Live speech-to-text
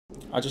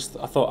I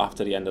thought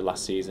after the end of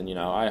last season,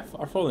 I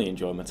thoroughly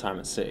enjoyed my time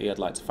at City. I'd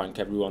like to thank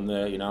everyone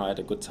there. I had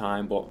a good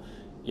time, but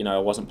I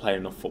wasn't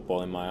playing enough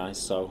football in my eyes.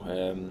 So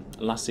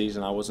last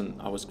season, I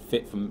was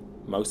fit for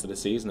most of the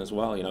season as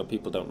well.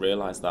 People don't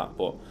realise that,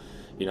 but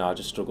I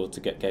just struggled to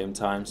get game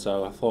time.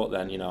 So I thought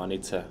then, I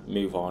need to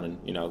move on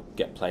and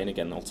get playing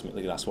again.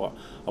 Ultimately, that's what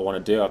I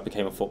want to do. I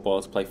became a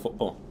footballer to play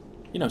football.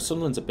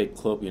 Sunderland's a big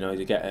club.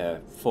 You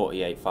get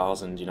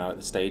 48,000. At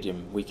the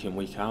stadium week in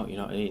week out.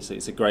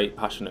 It's a great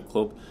passionate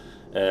club.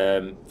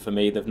 For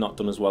me, they've not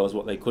done as well as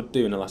what they could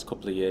do in the last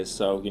couple of years.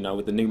 So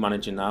with the new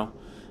manager now,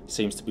 he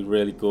seems to be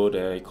really good.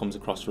 He comes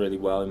across really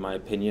well, in my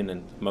opinion,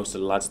 and most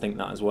of the lads think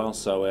that as well.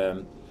 So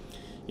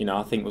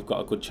I think we've got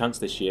a good chance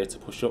this year to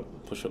push up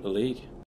the league.